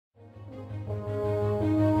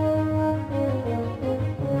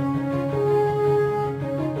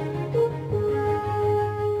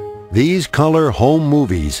These color home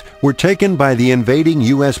movies were taken by the invading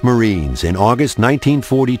U.S. Marines in August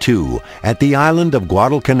 1942 at the island of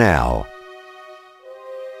Guadalcanal.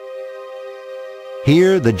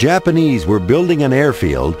 Here, the Japanese were building an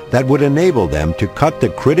airfield that would enable them to cut the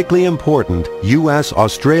critically important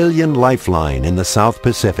U.S.-Australian lifeline in the South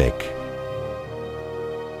Pacific.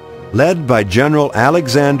 Led by General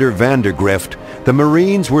Alexander Vandergrift, the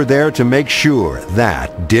Marines were there to make sure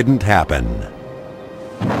that didn't happen.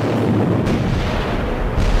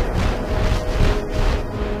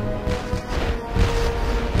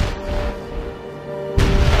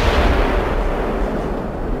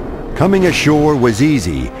 Coming ashore was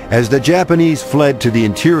easy as the Japanese fled to the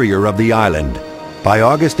interior of the island. By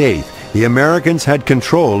August 8th, the Americans had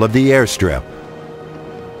control of the airstrip.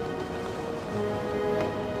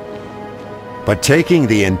 But taking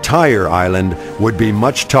the entire island would be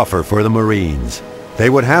much tougher for the Marines. They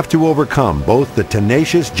would have to overcome both the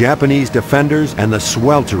tenacious Japanese defenders and the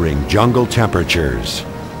sweltering jungle temperatures.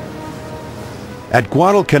 At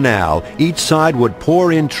Guadalcanal, each side would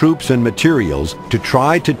pour in troops and materials to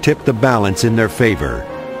try to tip the balance in their favor.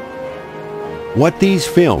 What these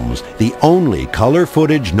films, the only color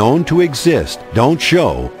footage known to exist, don't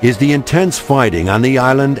show is the intense fighting on the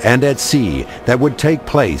island and at sea that would take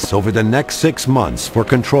place over the next 6 months for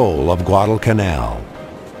control of Guadalcanal.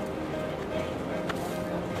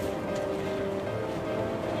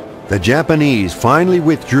 The Japanese finally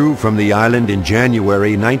withdrew from the island in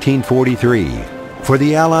January 1943. For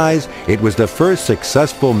the Allies, it was the first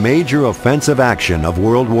successful major offensive action of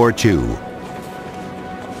World War II.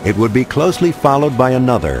 It would be closely followed by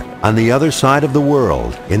another on the other side of the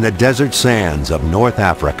world, in the desert sands of North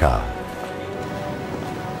Africa.